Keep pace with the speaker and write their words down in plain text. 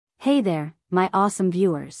Hey there, my awesome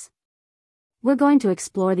viewers. We're going to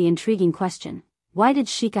explore the intriguing question, why did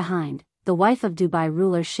Sheikha Hind, the wife of Dubai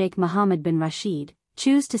ruler Sheikh Mohammed bin Rashid,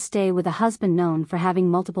 choose to stay with a husband known for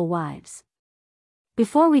having multiple wives?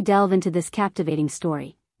 Before we delve into this captivating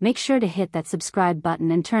story, make sure to hit that subscribe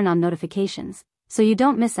button and turn on notifications, so you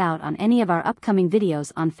don't miss out on any of our upcoming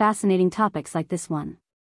videos on fascinating topics like this one.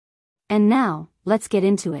 And now, let's get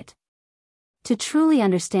into it. To truly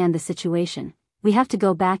understand the situation, we have to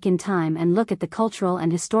go back in time and look at the cultural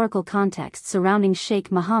and historical context surrounding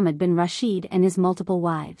Sheikh Mohammed bin Rashid and his multiple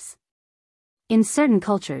wives. In certain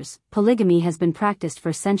cultures, polygamy has been practiced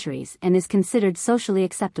for centuries and is considered socially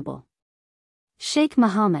acceptable. Sheikh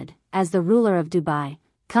Mohammed, as the ruler of Dubai,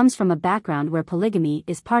 comes from a background where polygamy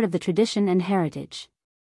is part of the tradition and heritage.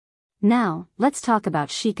 Now, let's talk about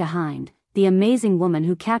Sheikha Hind, the amazing woman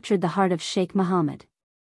who captured the heart of Sheikh Mohammed.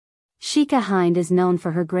 Sheikha Hind is known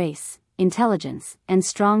for her grace, intelligence, and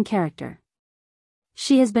strong character.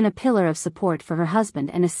 She has been a pillar of support for her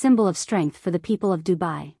husband and a symbol of strength for the people of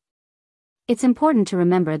Dubai. It's important to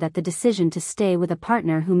remember that the decision to stay with a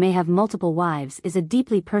partner who may have multiple wives is a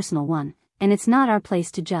deeply personal one, and it's not our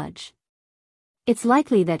place to judge. It's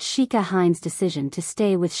likely that Sheikha Hind's decision to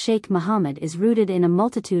stay with Sheikh Mohammed is rooted in a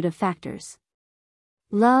multitude of factors.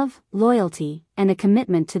 Love, loyalty, and a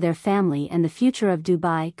commitment to their family and the future of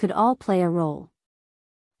Dubai could all play a role.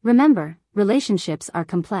 Remember, relationships are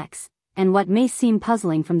complex, and what may seem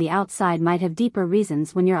puzzling from the outside might have deeper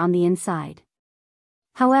reasons when you're on the inside.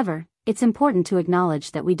 However, it's important to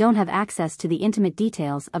acknowledge that we don't have access to the intimate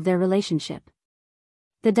details of their relationship.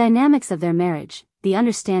 The dynamics of their marriage, the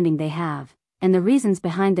understanding they have, and the reasons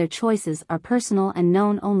behind their choices are personal and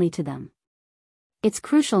known only to them. It's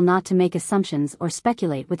crucial not to make assumptions or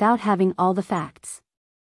speculate without having all the facts.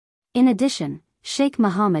 In addition, Sheikh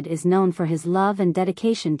Mohammed is known for his love and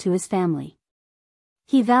dedication to his family.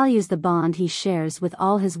 He values the bond he shares with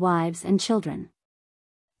all his wives and children.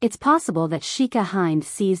 It's possible that Sheikha Hind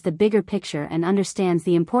sees the bigger picture and understands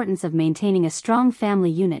the importance of maintaining a strong family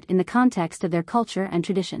unit in the context of their culture and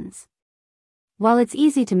traditions. While it's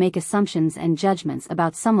easy to make assumptions and judgments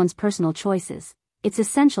about someone's personal choices, it's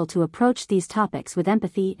essential to approach these topics with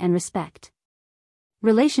empathy and respect.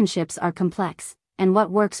 Relationships are complex, and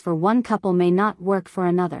what works for one couple may not work for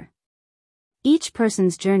another. Each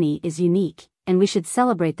person's journey is unique, and we should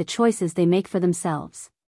celebrate the choices they make for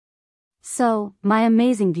themselves. So, my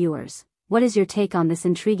amazing viewers, what is your take on this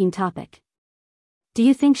intriguing topic? Do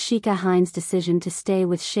you think Sheikha Hind's decision to stay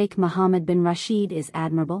with Sheikh Mohammed bin Rashid is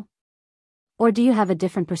admirable? Or do you have a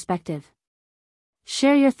different perspective?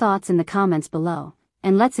 Share your thoughts in the comments below,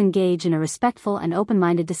 and let's engage in a respectful and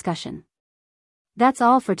open-minded discussion. That's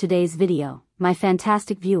all for today's video, my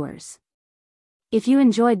fantastic viewers. If you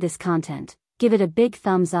enjoyed this content, give it a big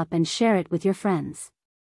thumbs up and share it with your friends.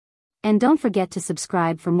 And don't forget to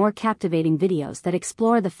subscribe for more captivating videos that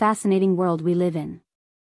explore the fascinating world we live in.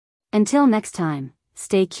 Until next time,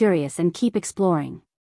 stay curious and keep exploring.